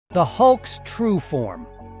The Hulk's true form.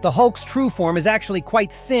 The Hulk's true form is actually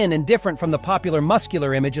quite thin and different from the popular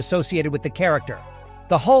muscular image associated with the character.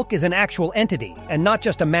 The Hulk is an actual entity, and not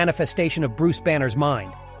just a manifestation of Bruce Banner's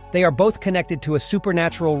mind. They are both connected to a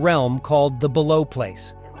supernatural realm called the Below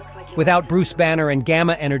Place. Without Bruce Banner and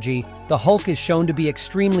Gamma energy, the Hulk is shown to be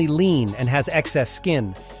extremely lean and has excess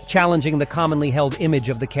skin, challenging the commonly held image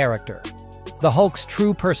of the character. The Hulk's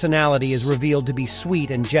true personality is revealed to be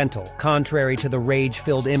sweet and gentle, contrary to the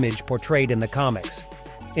rage-filled image portrayed in the comics.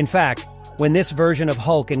 In fact, when this version of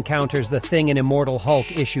Hulk encounters the Thing in Immortal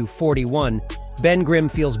Hulk issue 41, Ben Grimm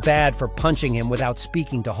feels bad for punching him without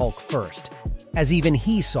speaking to Hulk first, as even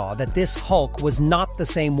he saw that this Hulk was not the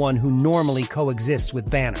same one who normally coexists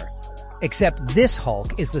with Banner. Except this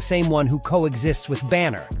Hulk is the same one who coexists with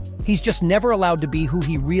Banner. He's just never allowed to be who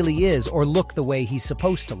he really is or look the way he's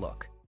supposed to look.